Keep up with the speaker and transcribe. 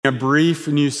a brief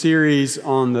new series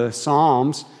on the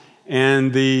Psalms,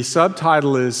 and the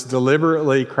subtitle is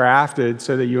deliberately crafted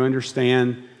so that you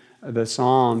understand the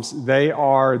Psalms. They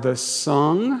are the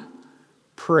sung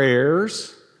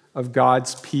prayers of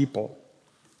God's people.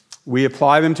 We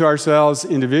apply them to ourselves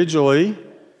individually,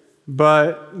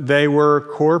 but they were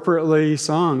corporately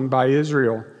sung by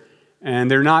Israel. And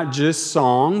they're not just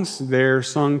songs, they're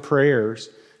sung prayers.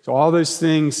 So all those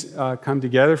things come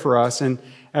together for us. And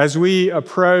as we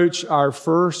approach our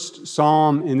first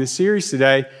psalm in the series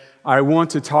today, I want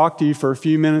to talk to you for a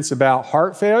few minutes about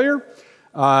heart failure.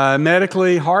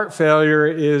 Medically, heart failure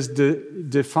is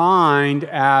defined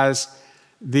as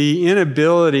the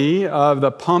inability of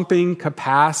the pumping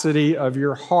capacity of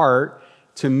your heart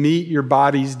to meet your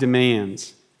body's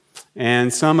demands.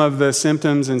 And some of the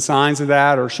symptoms and signs of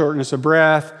that are shortness of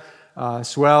breath,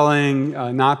 swelling,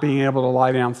 not being able to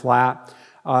lie down flat.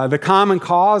 The common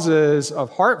causes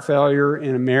of heart failure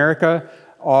in America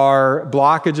are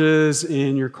blockages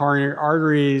in your coronary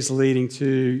arteries leading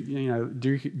to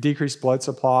decreased blood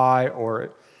supply or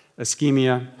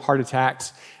ischemia, heart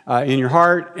attacks in your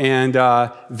heart, and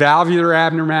valvular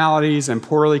abnormalities and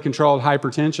poorly controlled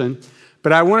hypertension.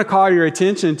 But I want to call your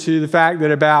attention to the fact that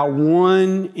about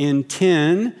 1 in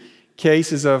 10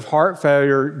 cases of heart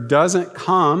failure doesn't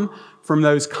come from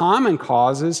those common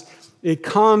causes. It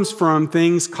comes from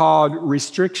things called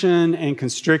restriction and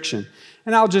constriction.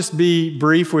 And I'll just be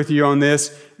brief with you on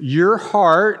this. Your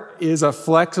heart is a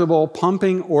flexible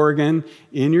pumping organ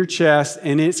in your chest,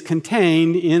 and it's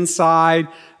contained inside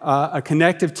a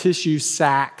connective tissue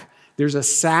sac. There's a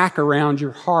sac around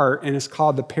your heart, and it's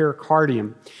called the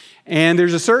pericardium. And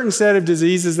there's a certain set of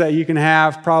diseases that you can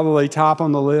have, probably top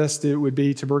on the list, it would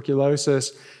be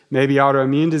tuberculosis, maybe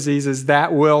autoimmune diseases,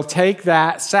 that will take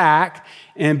that sac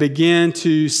and begin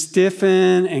to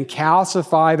stiffen and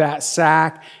calcify that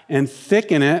sac and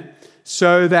thicken it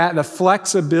so that the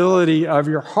flexibility of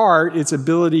your heart, its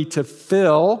ability to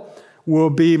fill, will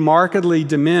be markedly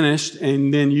diminished,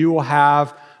 and then you will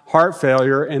have heart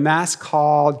failure, and that's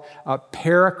called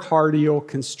pericardial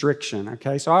constriction,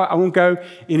 okay? So I won't go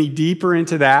any deeper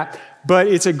into that, but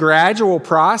it's a gradual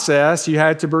process. You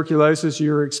had tuberculosis,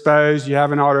 you were exposed, you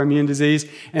have an autoimmune disease,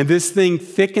 and this thing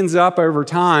thickens up over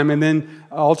time, and then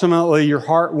ultimately your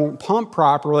heart won't pump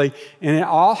properly, and it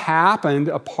all happened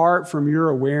apart from your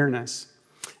awareness.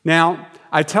 Now,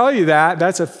 I tell you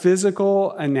that's a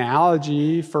physical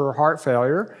analogy for heart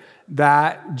failure,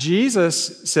 that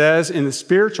Jesus says in the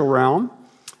spiritual realm,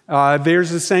 there's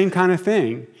the same kind of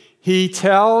thing. He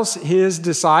tells his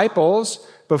disciples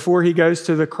before he goes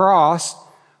to the cross,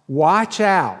 watch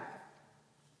out,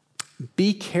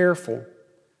 be careful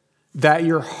that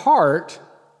your heart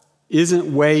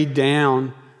isn't weighed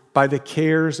down by the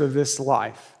cares of this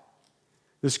life.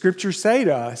 The scriptures say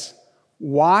to us,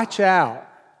 watch out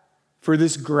for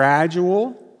this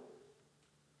gradual,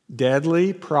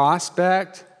 deadly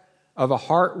prospect of a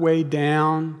heart weighed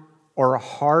down or a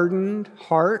hardened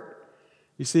heart.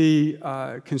 You see,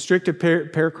 constrictive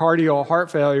pericardial heart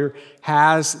failure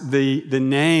has the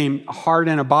name heart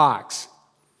in a box.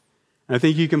 And I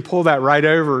think you can pull that right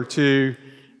over to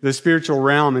the spiritual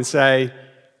realm and say,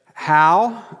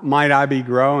 how might I be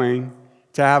growing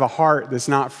to have a heart that's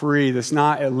not free, that's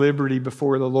not at liberty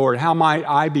before the Lord? How might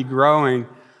I be growing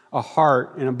a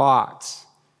heart in a box?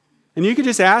 And you can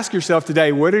just ask yourself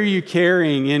today, what are you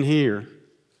carrying in here?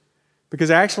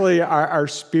 Because actually, our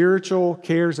spiritual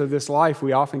cares of this life,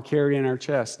 we often carry in our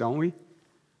chest, don't we?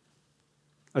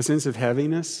 A sense of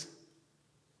heaviness,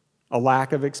 a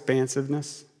lack of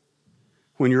expansiveness.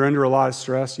 When you're under a lot of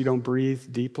stress, you don't breathe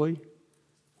deeply.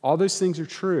 All those things are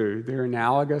true. They're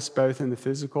analogous both in the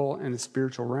physical and the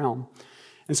spiritual realm.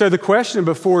 And so the question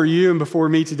before you and before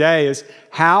me today is,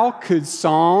 how could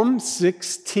Psalm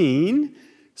 16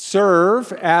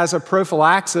 serve as a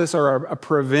prophylaxis or a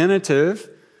preventative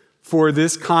for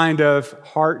this kind of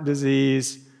heart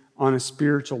disease on a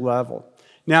spiritual level?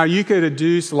 Now, you could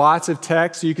adduce lots of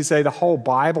texts. You could say the whole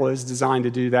Bible is designed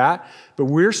to do that. But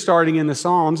we're starting in the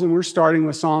Psalms, and we're starting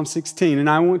with Psalm 16. And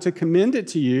I want to commend it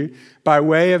to you by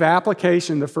way of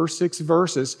application, the first 6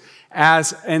 verses,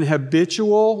 as an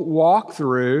habitual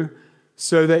walkthrough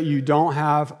so that you don't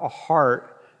have a heart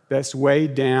that's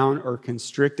weighed down or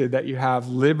constricted, that you have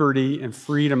liberty and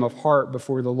freedom of heart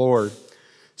before the Lord.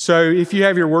 So if you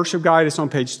have your worship guide, it's on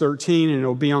page 13, and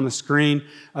it'll be on the screen.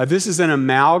 This is an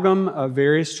amalgam of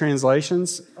various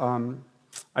translations.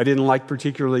 I didn't like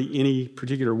particularly any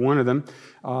particular one of them.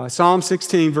 Psalm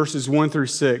 16, verses 1 through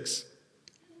 6.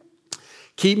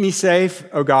 Keep me safe,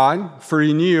 O God, for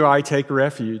in you I take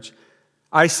refuge.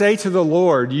 I say to the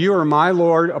Lord, you are my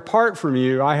Lord. Apart from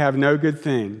you, I have no good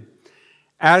thing.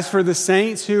 As for the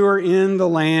saints who are in the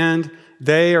land,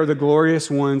 they are the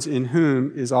glorious ones in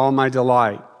whom is all my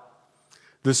delight.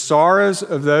 The sorrows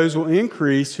of those will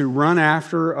increase who run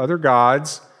after other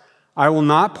gods. I will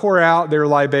not pour out their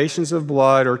libations of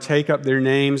blood or take up their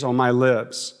names on my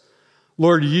lips.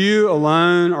 Lord, you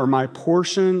alone are my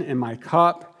portion and my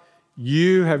cup.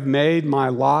 You have made my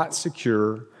lot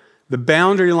secure. The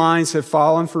boundary lines have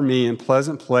fallen for me in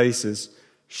pleasant places.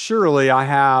 Surely I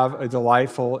have a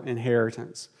delightful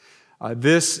inheritance.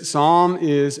 This psalm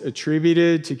is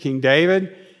attributed to King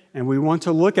David, and we want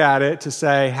to look at it to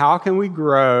say, how can we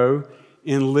grow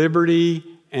in liberty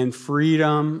and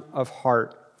freedom of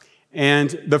heart? And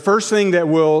the first thing that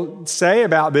we'll say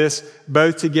about this,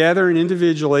 both together and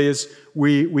individually, is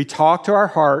we talk to our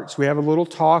hearts. We have a little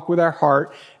talk with our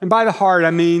heart. And by the heart,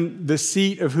 I mean the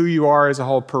seat of who you are as a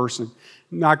whole person.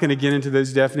 I'm not going to get into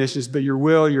those definitions, but your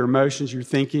will, your emotions, your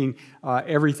thinking,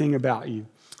 everything about you.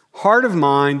 Heart of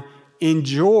mine,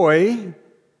 enjoy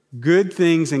good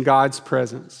things in God's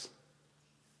presence.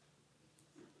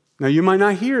 Now, you might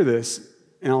not hear this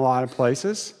in a lot of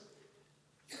places,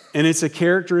 and it's a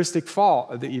characteristic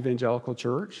fault of the evangelical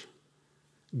church.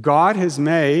 God has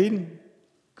made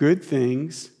good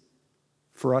things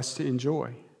for us to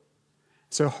enjoy.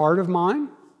 So, heart of mine,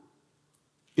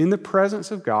 in the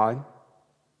presence of God,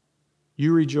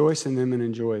 you rejoice in them and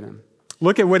enjoy them.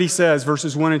 Look at what he says,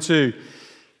 verses 1 and 2.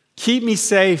 Keep me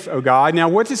safe, O God. Now,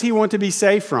 what does he want to be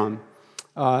safe from?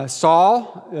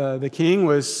 Saul, the king,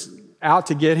 was out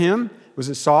to get him. Was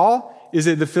it Saul? Is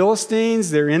it the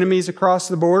Philistines, their enemies across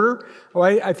the border?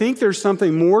 Well, I think there's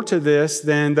something more to this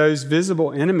than those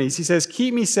visible enemies. He says,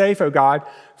 keep me safe, O God,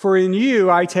 for in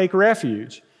you I take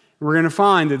refuge. We're going to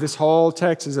find that this whole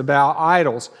text is about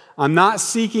idols. I'm not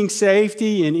seeking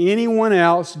safety in anyone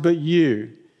else but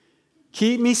you.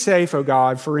 Keep me safe, O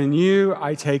God, for in you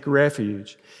I take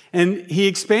refuge. And he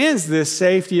expands this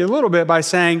safety a little bit by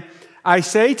saying, I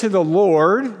say to the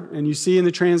Lord, and you see in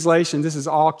the translation, this is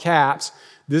all caps.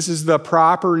 This is the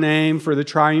proper name for the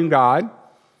triune God.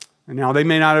 And now they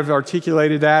may not have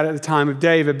articulated that at the time of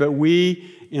David, but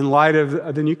we, in light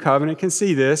of the new covenant, can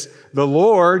see this. The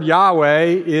Lord, Yahweh,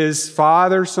 is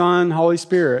Father, Son, Holy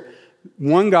Spirit.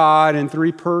 One God in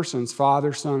three persons,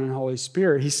 Father, Son, and Holy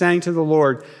Spirit. He's saying to the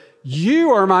Lord,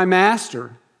 you are my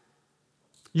master.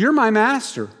 You're my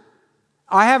master.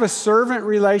 I have a servant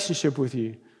relationship with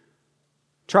you.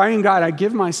 Triune God, I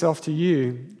give myself to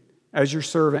you as your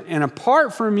servant. And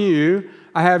apart from you,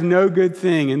 I have no good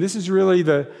thing. And this is really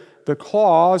the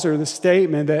clause or the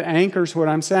statement that anchors what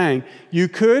I'm saying. You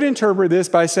could interpret this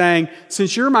by saying,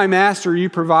 since you're my master, you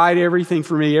provide everything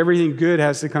for me. Everything good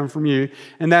has to come from you.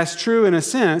 And that's true in a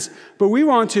sense. But we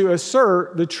want to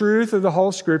assert the truth of the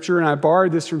whole Scripture, and I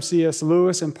borrowed this from C.S.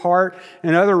 Lewis in part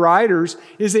and other writers,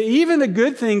 is that even the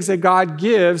good things that God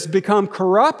gives become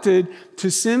corrupted to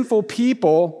sinful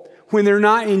people when they're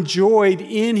not enjoyed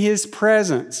in His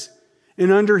presence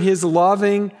and under His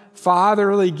loving,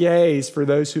 fatherly gaze for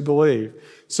those who believe.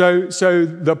 So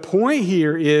the point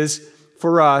here is,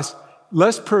 for us,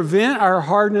 let's prevent our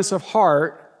hardness of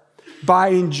heart by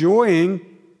enjoying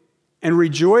and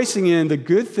rejoicing in the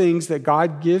good things that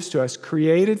God gives to us,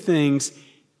 created things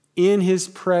in His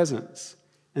presence.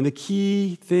 And the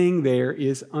key thing there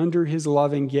is under His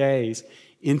loving gaze,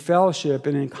 in fellowship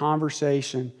and in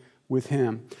conversation with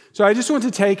Him. So I just want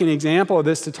to take an example of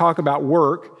this to talk about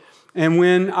work. And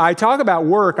when I talk about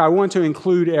work, I want to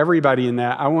include everybody in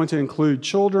that. I want to include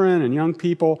children and young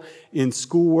people in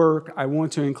schoolwork. I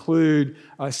want to include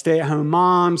stay-at-home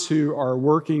moms who are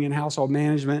working in household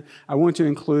management. I want to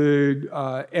include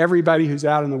everybody who's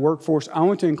out in the workforce. I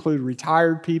want to include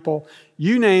retired people.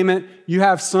 You name it, you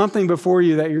have something before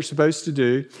you that you're supposed to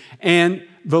do. And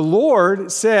the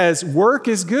Lord says, work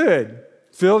is good.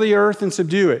 Fill the earth and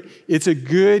subdue it. It's a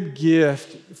good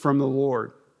gift from the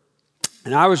Lord.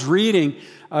 And I was reading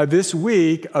this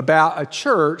week about a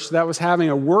church that was having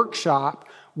a workshop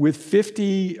with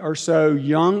 50 or so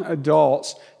young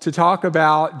adults to talk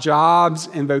about jobs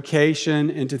and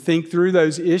vocation and to think through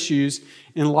those issues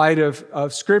in light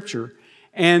of Scripture.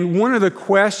 And one of the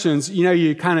questions,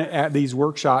 you kind of at these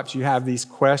workshops, you have these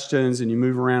questions and you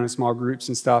move around in small groups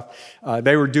and stuff.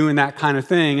 They were doing that kind of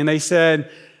thing. And they said,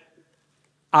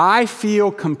 I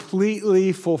feel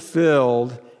completely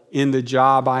fulfilled in the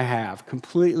job I have,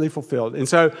 completely fulfilled. And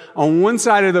so on one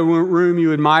side of the room, you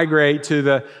would migrate to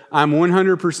the, I'm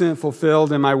 100%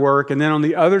 fulfilled in my work. And then on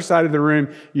the other side of the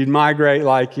room, you'd migrate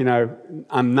like,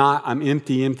 I'm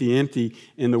empty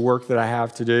in the work that I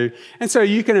have to do. And so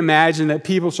you can imagine that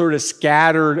people sort of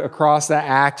scattered across that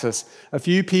axis. A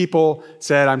few people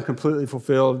said, I'm completely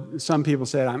fulfilled. Some people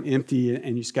said, I'm empty,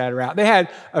 and you scatter out. They had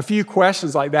a few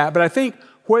questions like that, but I think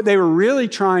what they were really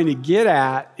trying to get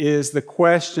at is the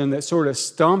question that sort of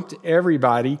stumped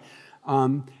everybody.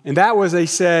 And that was, they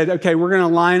said, okay, we're going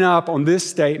to line up on this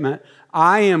statement.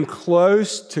 I am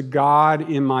close to God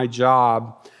in my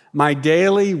job. My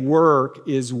daily work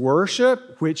is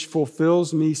worship, which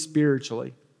fulfills me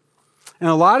spiritually. And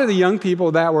a lot of the young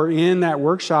people that were in that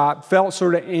workshop felt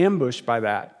sort of ambushed by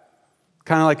that.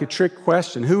 Kind of like a trick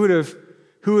question. Who would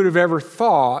have ever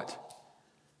thought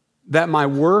that my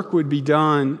work would be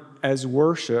done as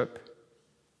worship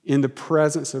in the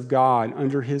presence of God,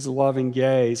 under His loving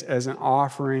gaze, as an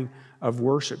offering of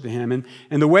worship to Him.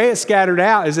 And the way it scattered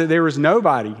out is that there was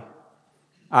nobody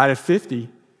out of 50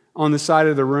 on the side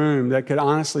of the room that could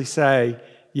honestly say,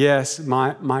 yes,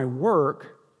 my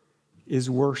work is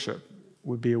worship,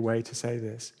 would be a way to say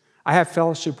this. I have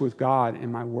fellowship with God in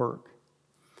my work.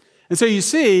 And so you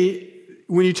see,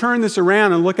 when you turn this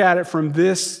around and look at it from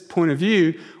this point of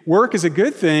view, work is a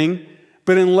good thing,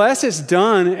 but unless it's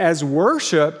done as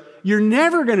worship, you're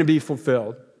never going to be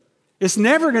fulfilled. It's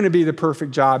never going to be the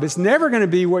perfect job. It's never going to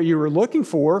be what you were looking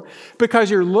for,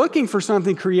 because you're looking for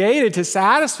something created to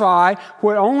satisfy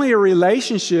what only a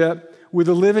relationship with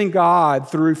the living God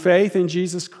through faith in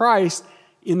Jesus Christ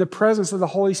in the presence of the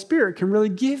Holy Spirit can really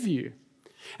give you.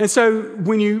 And so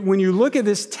when you look at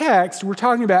this text, we're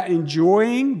talking about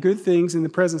enjoying good things in the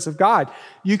presence of God.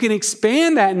 You can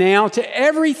expand that now to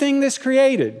everything that's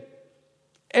created.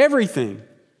 Everything.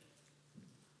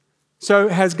 So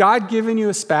has God given you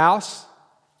a spouse?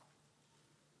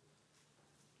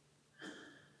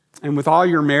 And with all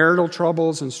your marital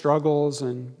troubles and struggles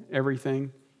and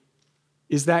everything,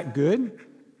 is that good?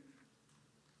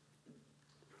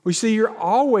 Well, you see, you're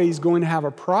always going to have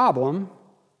a problem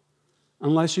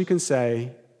unless you can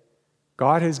say,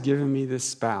 God has given me this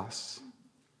spouse,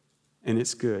 and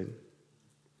it's good.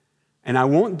 And I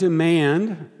won't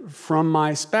demand from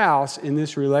my spouse in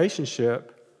this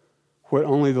relationship what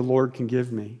only the Lord can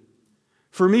give me.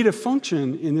 For me to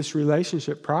function in this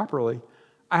relationship properly,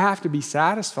 I have to be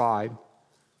satisfied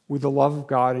with the love of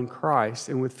God in Christ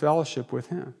and with fellowship with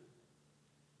Him.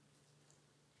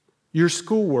 Your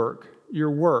schoolwork, your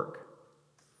work,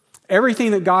 everything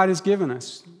that God has given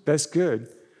us, that's good.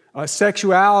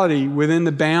 Sexuality within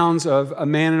the bounds of a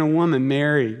man and a woman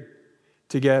married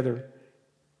together.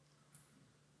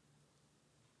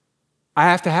 I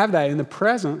have to have that in the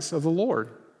presence of the Lord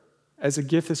as a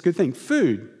gift that's a good thing.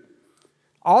 Food.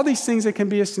 All these things that can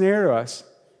be a snare to us.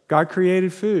 God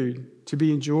created food to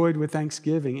be enjoyed with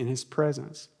thanksgiving in His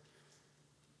presence.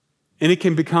 And it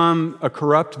can become a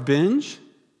corrupt binge.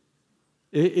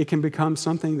 It can become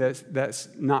something that's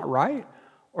not right,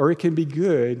 or it can be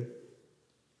good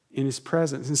in His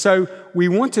presence. And so we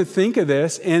want to think of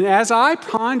this. And as I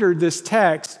pondered this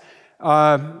text,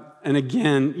 and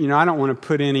again, I don't want to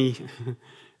put any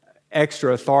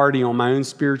extra authority on my own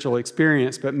spiritual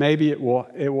experience, but maybe it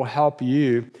will help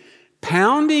you.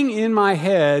 Pounding in my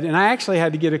head, and I actually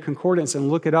had to get a concordance and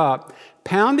look it up,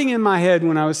 pounding in my head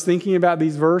when I was thinking about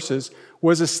these verses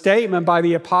was a statement by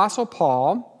the Apostle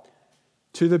Paul,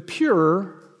 to the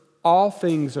pure, all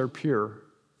things are pure.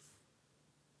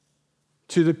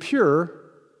 To the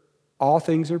pure, all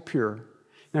things are pure.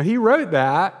 Now, he wrote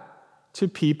that to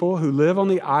people who live on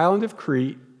the island of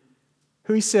Crete,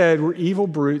 who he said were evil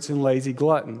brutes and lazy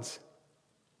gluttons.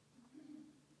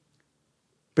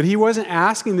 But he wasn't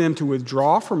asking them to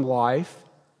withdraw from life,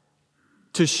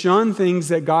 to shun things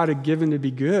that God had given to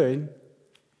be good.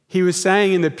 He was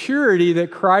saying in the purity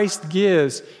that Christ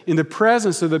gives, in the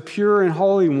presence of the pure and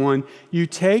holy one, you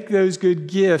take those good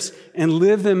gifts and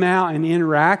live them out and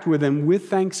interact with them with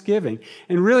thanksgiving.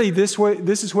 And really, this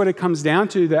is what it comes down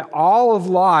to, that all of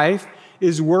life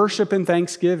is worship and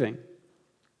thanksgiving.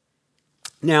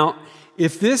 Now,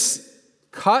 if this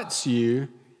cuts you,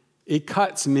 it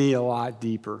cuts me a lot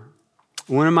deeper.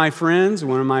 One of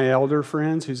my elder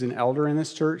friends, who's an elder in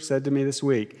this church, said to me this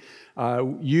week, I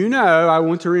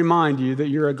want to remind you that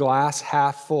you're a glass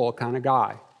half full kind of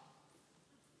guy.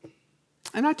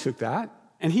 And I took that,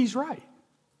 and he's right.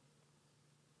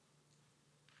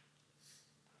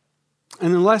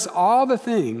 And unless all the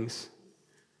things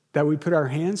that we put our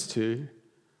hands to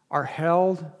are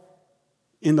held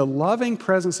in the loving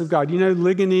presence of God. You know,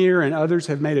 Ligonier and others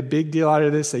have made a big deal out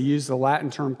of this. They use the Latin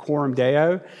term coram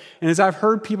Deo. And as I've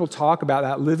heard people talk about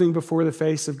that, living before the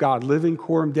face of God, living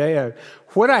coram Deo,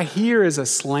 what I hear is a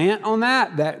slant on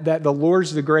that the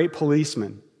Lord's the great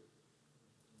policeman.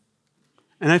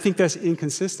 And I think that's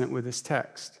inconsistent with this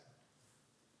text.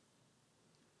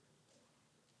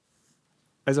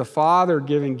 As a father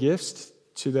giving gifts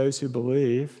to those who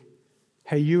believe,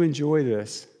 hey, you enjoy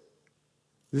this.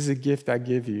 This is a gift I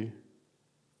give you.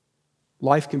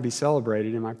 Life can be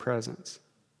celebrated in my presence.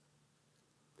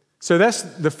 So that's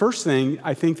the first thing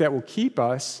I think that will keep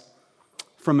us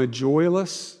from a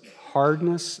joyless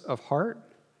hardness of heart,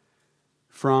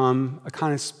 from a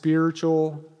kind of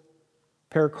spiritual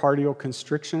pericardial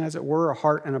constriction, as it were, a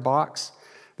heart in a box.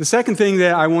 The second thing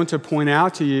that I want to point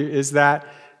out to you is that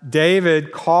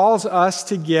David calls us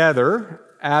together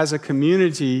as a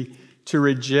community to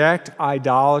reject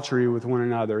idolatry with one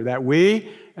another. That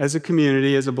we, as a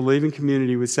community, as a believing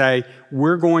community, would say,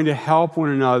 we're going to help one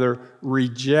another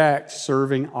reject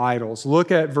serving idols.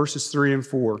 Look at verses 3 and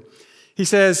 4. He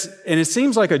says, and it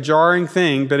seems like a jarring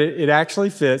thing, but it actually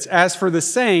fits. As for the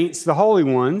saints, the holy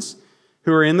ones,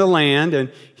 who are in the land,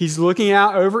 and he's looking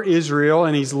out over Israel,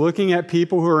 and he's looking at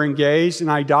people who are engaged in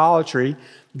idolatry.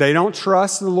 They don't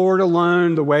trust the Lord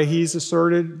alone the way he's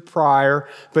asserted prior,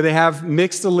 but they have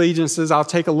mixed allegiances. I'll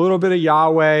take a little bit of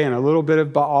Yahweh and a little bit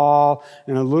of Baal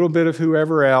and a little bit of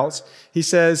whoever else. He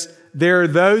says, there are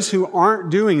those who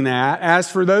aren't doing that. As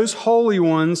for those holy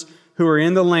ones who are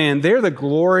in the land, they're the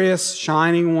glorious,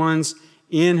 shining ones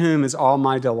in whom is all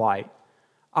my delight.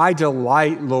 I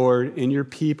delight, Lord, in your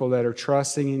people that are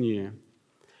trusting in you.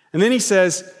 And then he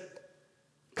says,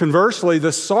 conversely,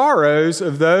 the sorrows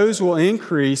of those will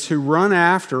increase who run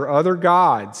after other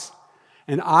gods,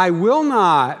 and I will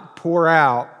not pour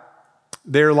out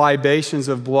their libations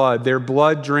of blood, their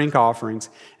blood drink offerings.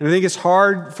 And I think it's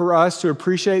hard for us to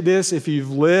appreciate this. If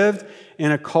you've lived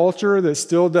in a culture that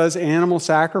still does animal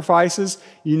sacrifices,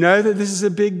 you know that this is a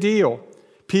big deal.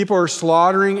 People are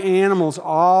slaughtering animals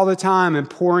all the time and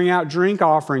pouring out drink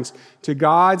offerings to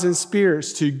gods and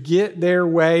spirits to get their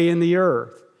way in the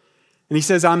earth. And he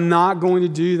says, I'm not going to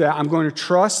do that. I'm going to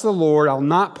trust the Lord. I'll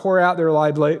not pour out their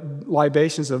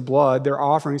libations of blood, their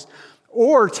offerings,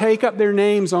 or take up their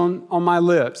names on my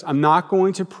lips. I'm not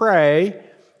going to pray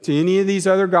to any of these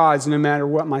other gods, no matter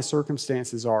what my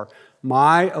circumstances are.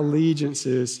 My allegiance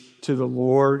is to the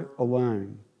Lord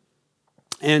alone.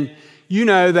 And you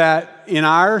know that in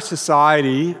our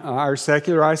society, our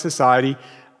secularized society,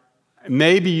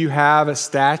 maybe you have a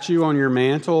statue on your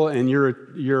mantle and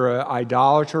you're an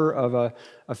idolater of a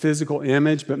physical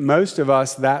image, but most of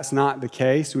us, that's not the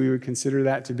case. We would consider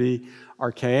that to be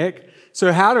archaic.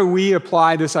 So how do we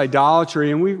apply this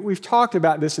idolatry? And we've talked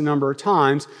about this a number of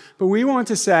times, but we want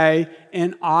to say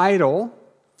an idol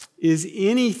is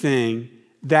anything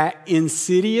that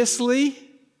insidiously,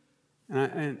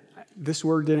 and this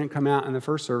word didn't come out in the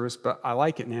first service, but I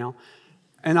like it now.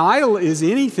 An idol is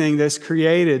anything that's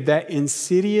created that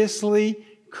insidiously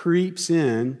creeps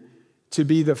in to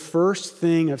be the first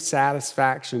thing of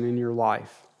satisfaction in your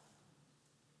life.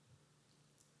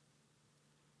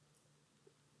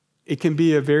 It can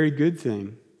be a very good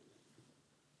thing.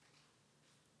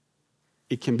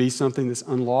 It can be something that's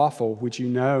unlawful, which you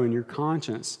know in your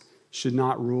conscience should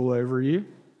not rule over you.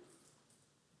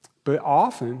 But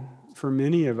often, for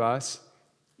many of us,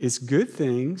 it's good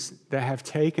things that have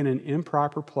taken an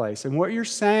improper place. And what you're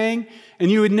saying,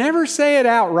 and you would never say it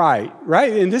outright,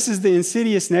 right? And this is the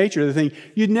insidious nature of the thing.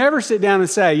 You'd never sit down and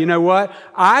say, you know what?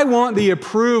 I want the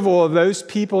approval of those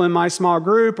people in my small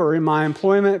group or in my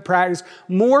employment practice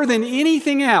more than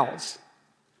anything else.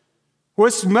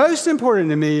 What's most important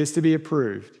to me is to be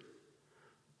approved.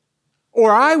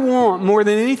 Or I want more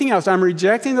than anything else, I'm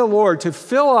rejecting the Lord to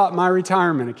fill up my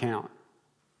retirement account.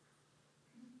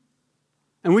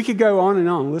 And we could go on and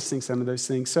on listing some of those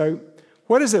things. So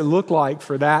what does it look like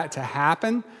for that to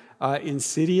happen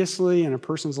insidiously in a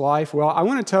person's life? Well, I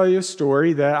want to tell you a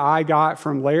story that I got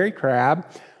from Larry Crabb.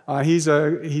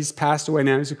 He's passed away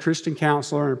now. He's a Christian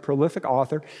counselor and a prolific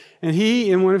author. And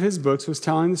he, in one of his books, was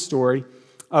telling the story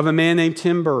of a man named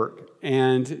Tim Burke.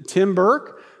 And Tim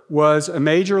Burke was a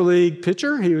major league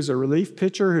pitcher. He was a relief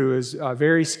pitcher who was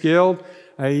very skilled.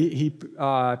 He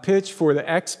pitched for the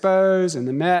Expos and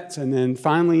the Mets, and then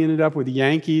finally ended up with the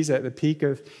Yankees at the peak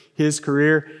of his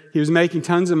career. He was making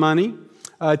tons of money.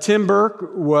 Tim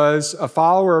Burke was a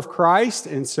follower of Christ,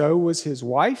 and so was his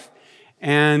wife.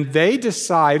 And they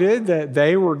decided that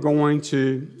they were going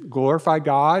to glorify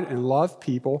God and love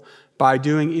people by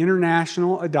doing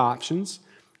international adoptions.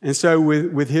 And so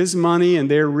with his money and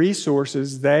their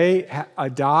resources, they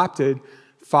adopted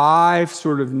 5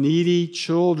 sort of needy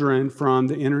children from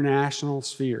the international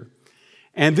sphere.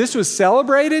 And this was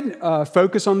celebrated,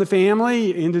 Focus on the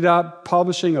Family ended up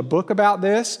publishing a book about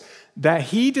this, that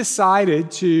he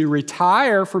decided to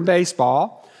retire from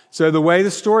baseball. So the way the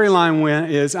storyline went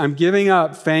is, I'm giving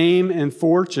up fame and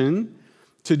fortune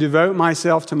to devote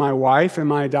myself to my wife and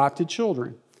my adopted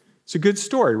children. It's a good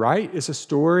story, right? It's a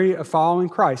story of following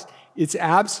Christ. It's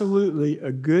absolutely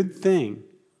a good thing.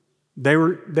 They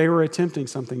were attempting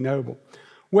something noble.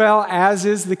 Well, as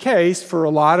is the case for a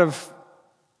lot of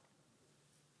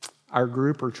our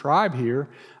group or tribe here,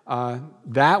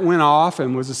 that went off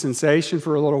and was a sensation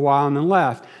for a little while and then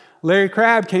left. Larry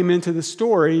Crabb came into the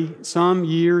story some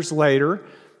years later,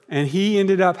 and he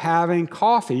ended up having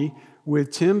coffee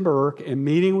with Tim Burke and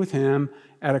meeting with him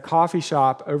at a coffee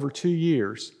shop over 2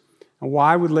 years. And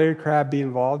why would Larry Crabb be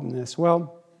involved in this?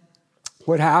 Well,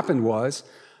 what happened was,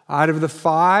 out of the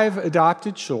 5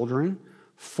 adopted children,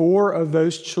 4 of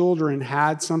those children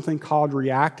had something called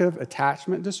reactive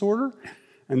attachment disorder.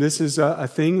 And this is a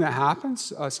thing that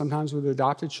happens sometimes with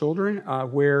adopted children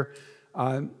where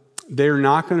they're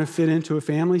not going to fit into a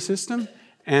family system,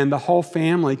 and the whole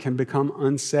family can become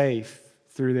unsafe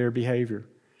through their behavior.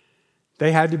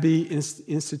 They had to be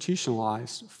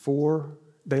institutionalized.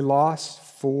 They lost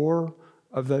 4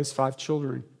 of those 5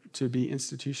 children to be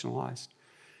institutionalized.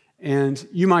 And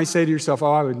you might say to yourself,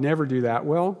 oh, I would never do that.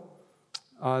 Well,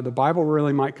 the Bible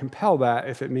really might compel that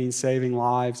if it means saving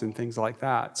lives and things like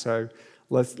that. So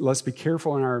let's be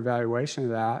careful in our evaluation of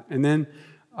that. And then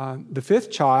the 5th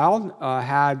child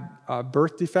had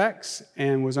birth defects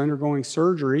and was undergoing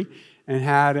surgery and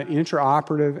had an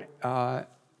intraoperative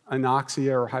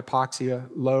anoxia or hypoxia,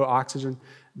 low oxygen,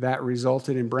 that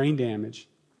resulted in brain damage.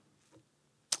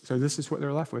 So this is what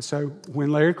they're left with. So when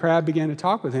Larry Crabb began to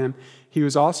talk with him, he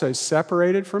was also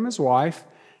separated from his wife,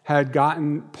 had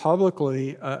gotten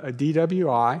publicly a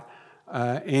DWI,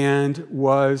 and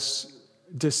was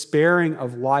despairing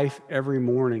of life every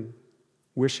morning,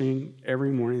 wishing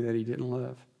every morning that he didn't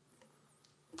live.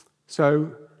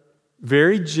 So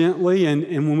very gently, and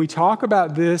when we talk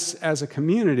about this as a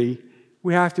community,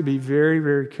 we have to be very,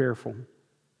 very careful,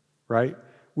 right?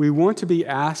 We want to be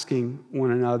asking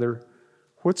one another,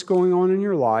 what's going on in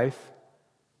your life?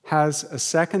 Has a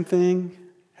second thing,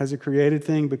 has a created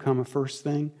thing become a first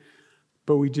thing?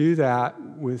 But we do that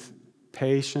with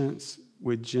patience,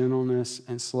 with gentleness,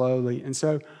 and slowly. And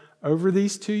so over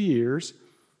these 2 years,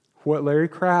 what Larry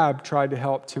Crabb tried to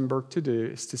help Tim Burke to do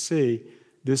is to see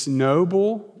this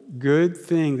noble, good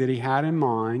thing that he had in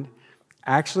mind,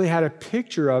 actually had a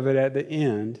picture of it at the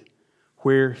end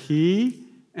where he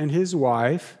and his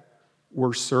wife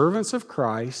were servants of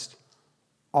Christ.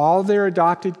 All their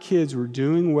adopted kids were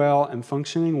doing well and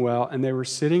functioning well, and they were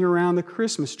sitting around the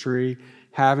Christmas tree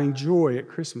having joy at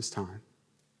Christmas time.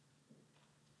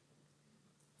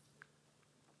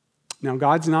 Now,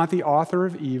 God's not the author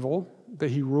of evil, but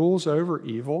he rules over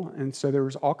evil, and so there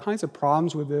was all kinds of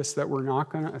problems with this that we're not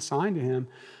going to assign to him.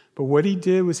 But what he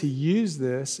did was he used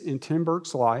this in Tim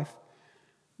Burke's life,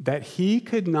 that he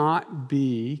could not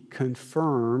be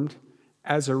confirmed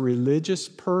as a religious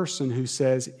person who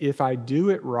says, if I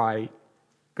do it right,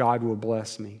 God will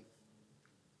bless me.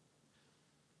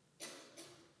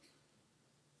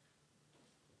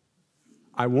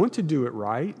 I want to do it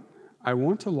right. I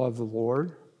want to love the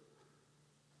Lord.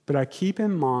 But I keep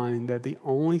in mind that the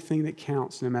only thing that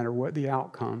counts, no matter what the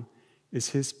outcome, is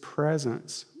his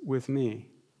presence with me.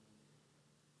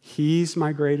 He's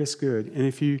my greatest good. And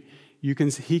if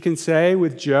he can say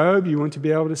with Job, you want to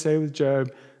be able to say with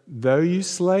Job, though you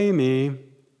slay me,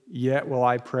 yet will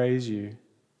I praise you.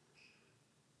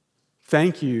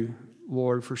 Thank you,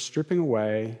 Lord, for stripping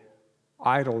away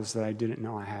idols that I didn't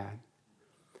know I had.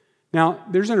 Now,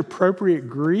 there's an appropriate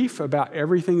grief about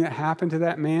everything that happened to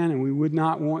that man, and we would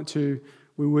not want to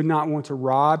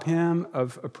rob him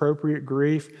of appropriate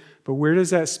grief. But where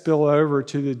does that spill over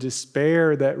to the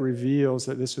despair that reveals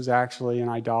that this was actually an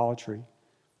idolatry?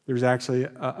 There's actually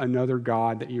another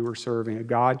God that you were serving, a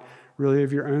God really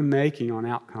of your own making on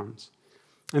outcomes.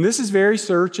 And this is very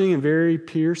searching and very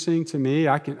piercing to me.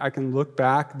 I can look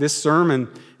back. This sermon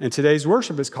and today's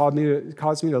worship has caused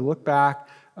me to look back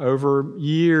over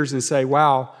years and say,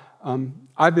 wow,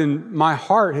 my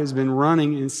heart has been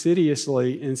running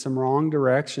insidiously in some wrong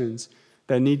directions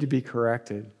that need to be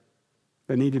corrected,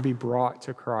 that need to be brought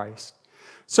to Christ.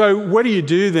 So what do you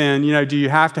do then? Do you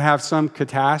have to have some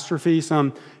catastrophe,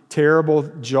 some terrible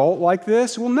jolt like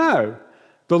this? Well, no.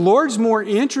 The Lord's more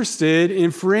interested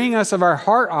in freeing us of our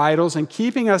heart idols and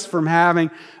keeping us from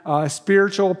having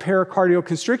spiritual pericardial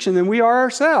constriction than we are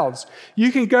ourselves.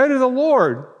 You can go to the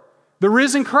Lord, the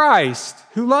risen Christ,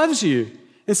 who loves you,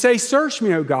 and say, search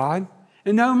me, O God,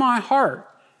 and know my heart.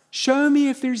 Show me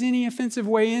if there's any offensive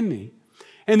way in me.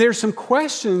 And there's some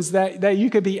questions that you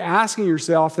could be asking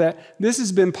yourself that this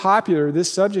has been popular.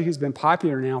 This subject has been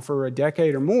popular now for a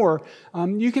decade or more.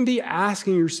 You can be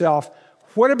asking yourself,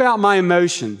 what about my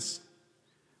emotions?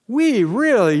 We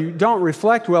really don't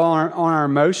reflect well on our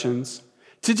emotions.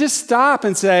 To just stop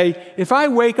and say, if I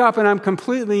wake up and I'm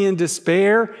completely in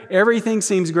despair, everything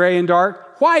seems gray and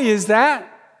dark, why is that?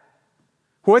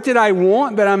 What did I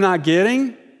want that I'm not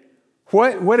getting?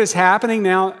 What is happening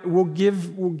now will give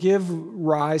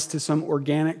rise to some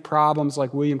organic problems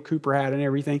like William Cooper had and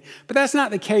everything. But that's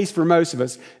not the case for most of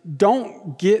us.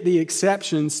 Don't get the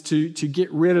exceptions to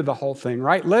get rid of the whole thing,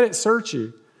 right? Let it search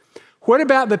you. What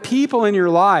about the people in your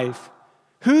life?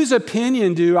 Whose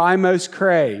opinion do I most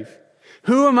crave?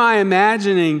 Who am I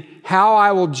imagining how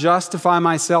I will justify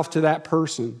myself to that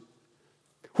person?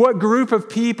 What group of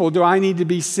people do I need to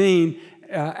be seen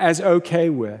as okay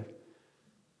with?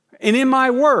 And in my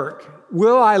work,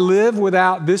 will I live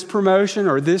without this promotion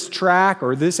or this track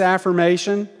or this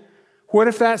affirmation? What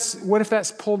if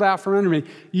that's pulled out from under me?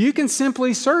 You can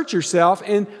simply search yourself,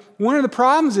 and one of the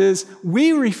problems is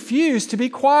we refuse to be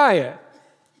quiet.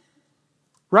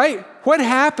 Right? What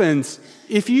happens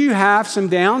if you have some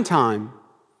downtime?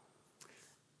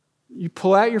 You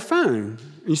pull out your phone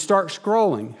and you start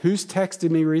scrolling. Who's texted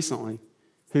me recently?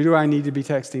 Who do I need to be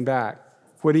texting back?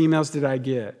 What emails did I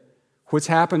get? What's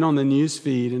happened on the news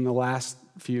feed in the last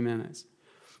few minutes?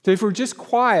 So if we're just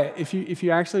quiet, if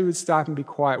you actually would stop and be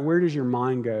quiet, where does your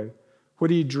mind go? What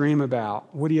do you dream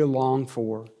about? What do you long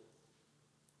for?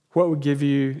 What would give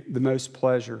you the most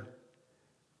pleasure?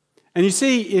 And you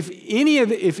see, if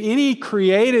any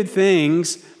created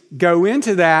things go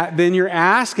into that, then you're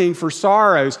asking for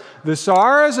sorrows. The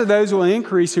sorrows of those will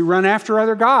increase who run after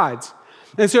other gods.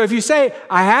 And so if you say,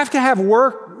 I have to have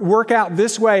work out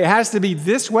this way, it has to be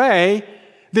this way,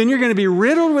 then you're going to be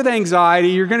riddled with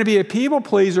anxiety. You're going to be a people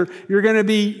pleaser. You're going to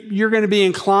be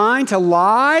inclined to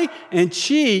lie and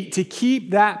cheat to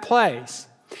keep that place.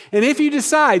 And if you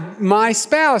decide my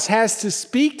spouse has to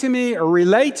speak to me or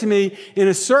relate to me in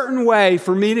a certain way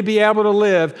for me to be able to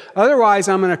live, otherwise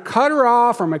I'm going to cut her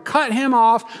off, or I'm going to cut him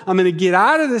off, I'm going to get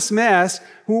out of this mess,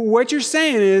 what you're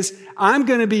saying is I'm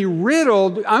going to be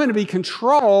riddled, I'm going to be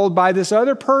controlled by this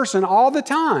other person all the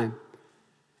time.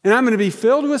 And I'm going to be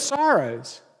filled with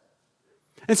sorrows.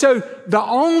 And so the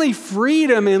only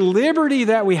freedom and liberty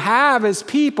that we have as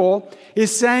people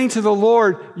is saying to the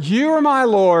Lord, you are my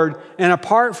Lord, and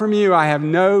apart from you, I have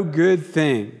no good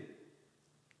thing.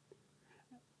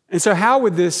 And so how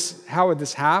would this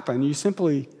happen? You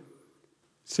simply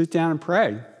sit down and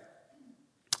pray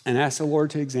and ask the Lord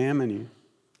to examine you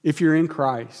if you're in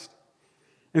Christ.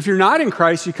 If you're not in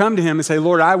Christ, you come to him and say,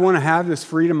 Lord, I want to have this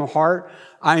freedom of heart.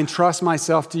 I entrust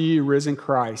myself to you, risen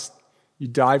Christ. You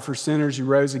died for sinners, you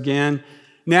rose again.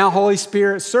 Now, Holy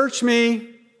Spirit, search me,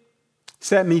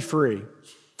 set me free.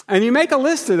 And you make a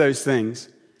list of those things.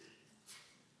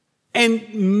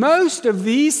 And most of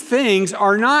these things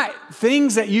are not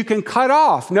things that you can cut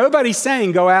off. Nobody's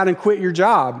saying go out and quit your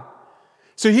job.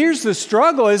 So here's the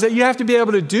struggle, is that you have to be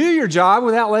able to do your job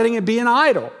without letting it be an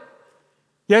idol.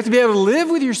 You have to be able to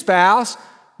live with your spouse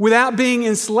without being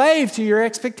enslaved to your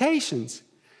expectations.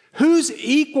 Who's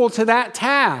equal to that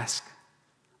task?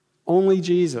 Only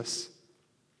Jesus.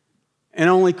 And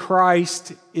only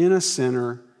Christ in a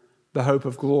sinner, the hope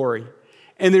of glory.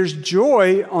 And there's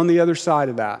joy on the other side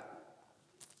of that.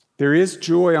 There is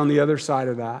joy on the other side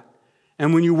of that.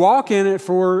 And when you walk in it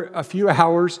for a few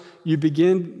hours, few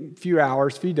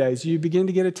days, you begin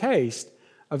to get a taste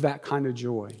of that kind of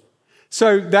joy.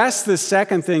 So that's the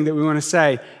second thing that we want to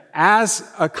say. As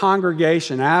a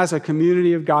congregation, as a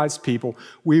community of God's people,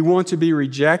 we want to be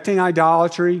rejecting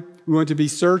idolatry. We want to be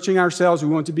searching ourselves. We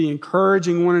want to be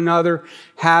encouraging one another.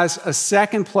 Has a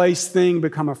second place thing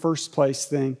become a first place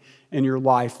thing in your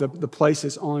life? The place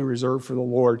is only reserved for the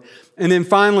Lord. And then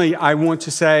finally, I want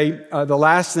to say, the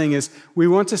last thing is we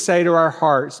want to say to our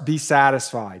hearts, be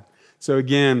satisfied. So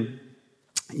again,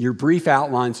 your brief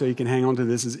outline so you can hang on to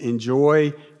this is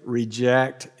enjoy,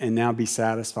 reject, and now be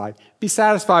satisfied. Be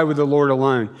satisfied with the Lord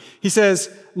alone. He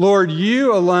says, Lord,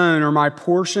 you alone are my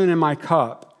portion and my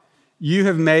cup. You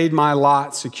have made my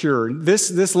lot secure.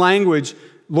 This language,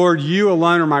 Lord, you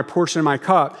alone are my portion and my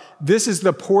cup. This is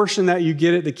the portion that you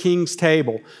get at the king's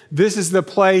table. This is the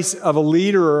place of a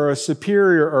leader or a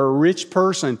superior or a rich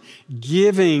person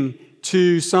giving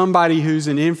to somebody who's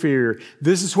an inferior.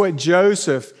 This is what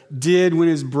Joseph did when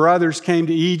his brothers came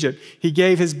to Egypt. He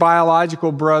gave his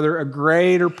biological brother a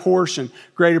greater portion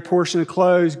of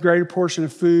clothes, greater portion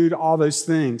of food, all those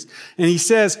things. And he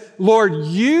says, Lord,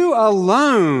 you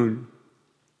alone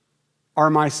are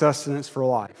my sustenance for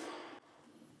life.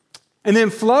 And then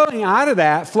flowing out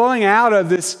of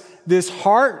this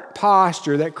heart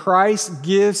posture that Christ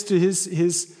gives to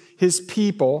his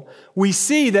people, we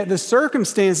see that the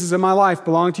circumstances of my life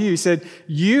belong to you. He said,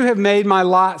 you have made my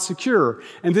lot secure.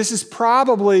 And this is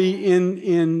probably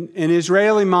in an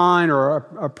Israeli mind or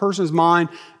a person's mind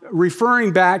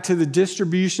referring back to the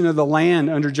distribution of the land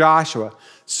under Joshua.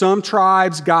 Some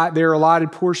tribes got their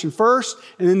allotted portion first,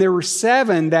 and then there were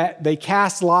 7 that they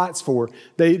cast lots for.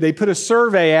 They put a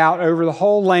survey out over the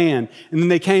whole land, and then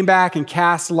they came back and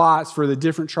cast lots for the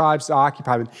different tribes to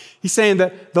occupy them. He's saying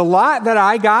that the lot that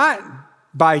I got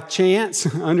by chance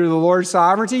under the Lord's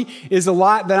sovereignty is a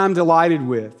lot that I'm delighted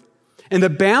with. And the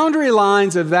boundary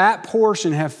lines of that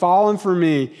portion have fallen for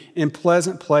me in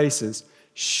pleasant places.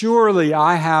 Surely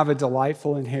I have a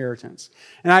delightful inheritance.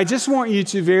 And I just want you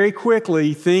to very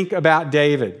quickly think about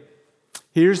David.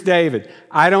 Here's David.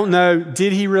 I don't know,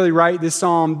 did he really write this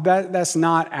psalm? That's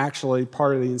not actually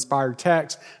part of the inspired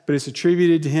text, but it's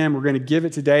attributed to him. We're going to give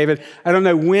it to David. I don't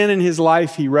know when in his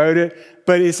life he wrote it,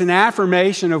 but it's an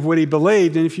affirmation of what he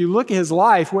believed. And if you look at his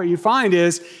life, what you find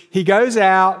is he goes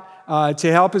out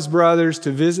to help his brothers,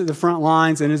 to visit the front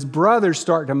lines, and his brothers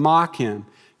start to mock him.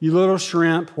 You little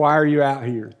shrimp, why are you out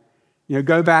here?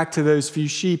 Go back to those few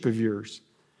sheep of yours.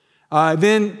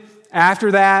 Then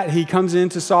after that, he comes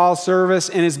into Saul's service,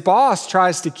 and his boss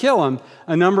tries to kill him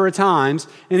a number of times,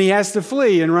 and he has to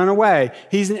flee and run away.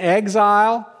 He's in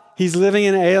exile. He's living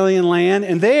in an alien land,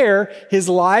 and there, his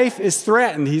life is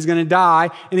threatened. He's going to die,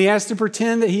 and he has to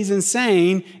pretend that he's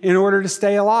insane in order to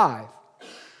stay alive.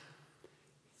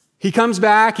 He comes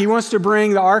back. He wants to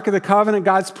bring the Ark of the Covenant,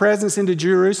 God's presence, into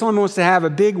Jerusalem. He wants to have a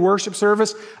big worship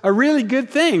service. A really good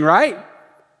thing, right?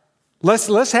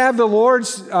 Let's have the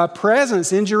Lord's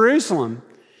presence in Jerusalem.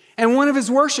 And one of his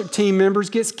worship team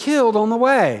members gets killed on the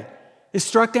way, is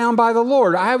struck down by the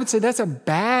Lord. I would say that's a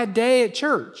bad day at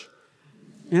church.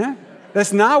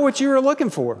 That's not what you were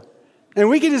looking for. And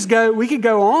we could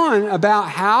go on about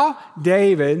how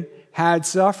David had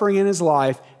suffering in his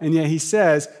life, and yet he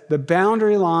says, the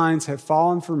boundary lines have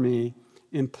fallen for me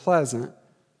in pleasant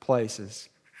places.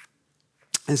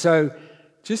 And so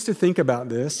just to think about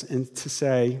this and to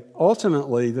say,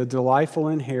 ultimately, the delightful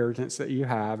inheritance that you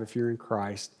have if you're in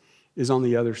Christ is on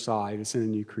the other side. It's in a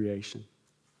new creation.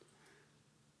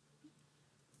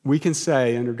 We can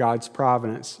say under God's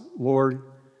providence, Lord,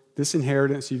 this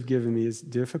inheritance you've given me is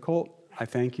difficult. I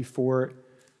thank you for it.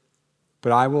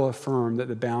 But I will affirm that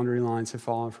the boundary lines have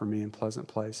fallen for me in pleasant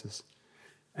places.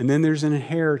 And then there's an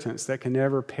inheritance that can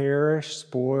never perish,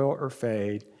 spoil, or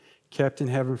fade, kept in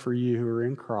heaven for you who are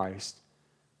in Christ,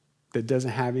 that doesn't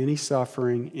have any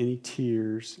suffering, any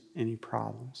tears, any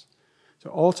problems.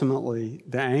 So ultimately,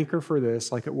 the anchor for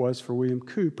this, like it was for William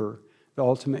Cooper, the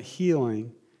ultimate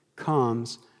healing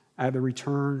comes at the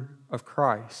return of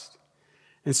Christ.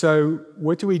 And so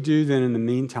what do we do then in the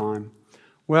meantime?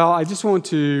 Well, I just want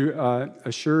to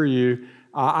assure you,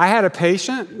 I had a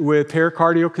patient with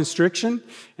pericardial constriction,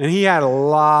 and he had a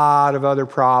lot of other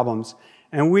problems.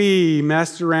 And we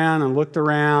messed around and looked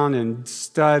around and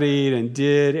studied and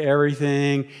did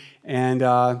everything, and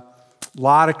a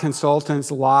lot of consultants,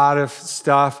 a lot of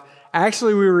stuff.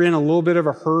 Actually, we were in a little bit of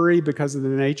a hurry because of the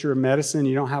nature of medicine.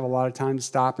 You don't have a lot of time to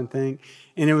stop and think.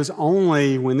 And it was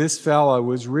only when this fellow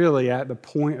was really at the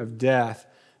point of death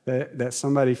that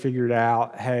somebody figured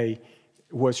out, hey,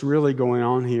 what's really going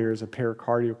on here is a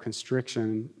pericardial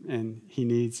constriction, and he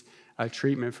needs a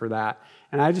treatment for that.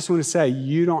 And I just want to say,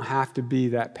 you don't have to be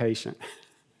that patient.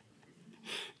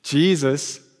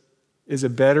 Jesus is a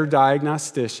better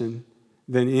diagnostician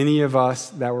than any of us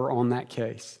that were on that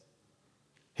case.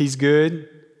 He's good.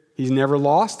 He's never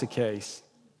lost a case.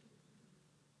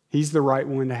 He's the right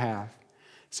one to have.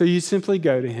 So you simply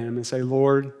go to him and say,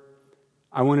 Lord,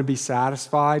 I want to be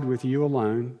satisfied with you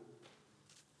alone.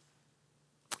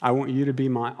 I want you to be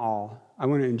my all. I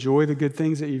want to enjoy the good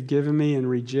things that you've given me and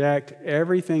reject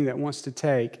everything that wants to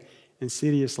take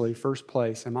insidiously first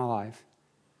place in my life.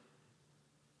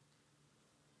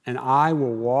 And I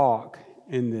will walk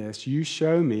in this. You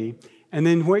show me. And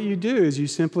then what you do is you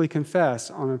simply confess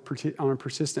on a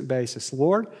persistent basis,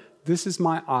 Lord, this is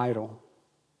my idol.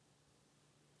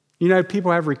 You know,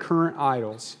 people have recurrent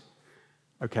idols.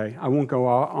 Okay, I won't go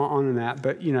on in that,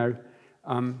 but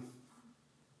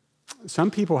some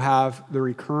people have the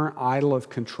recurrent idol of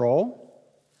control,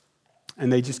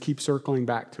 and they just keep circling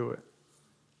back to it.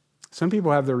 Some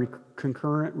people have the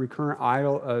recurrent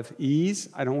idol of ease.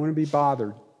 I don't want to be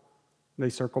bothered. They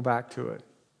circle back to it.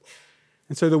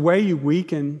 And so the way you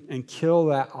weaken and kill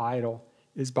that idol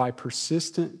is by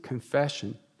persistent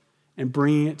confession and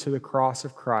bringing it to the cross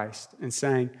of Christ and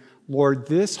saying, Lord,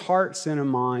 this heart sin of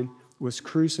mine was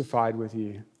crucified with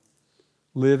you.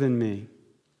 Live in me.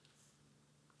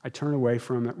 I turn away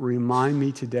from it. Remind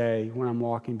me today when I'm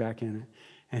walking back in it.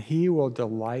 And he will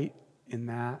delight in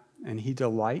that, and he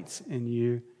delights in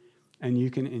you, and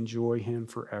you can enjoy him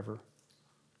forever.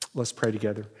 Let's pray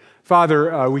together.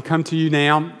 Father, we come to you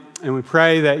now, and we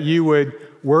pray that you would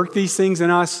work these things in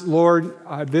us. Lord,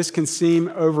 this can seem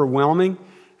overwhelming.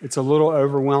 It's a little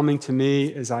overwhelming to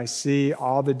me as I see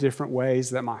all the different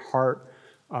ways that my heart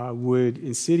would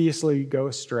insidiously go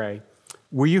astray.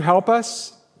 Will you help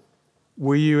us?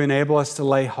 Will you enable us to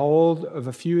lay hold of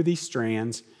a few of these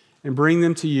strands and bring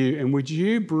them to you? And would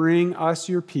you bring us,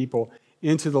 your people,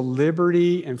 into the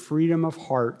liberty and freedom of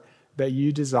heart that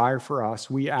you desire for us?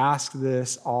 We ask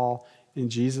this all in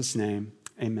Jesus' name.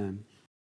 Amen.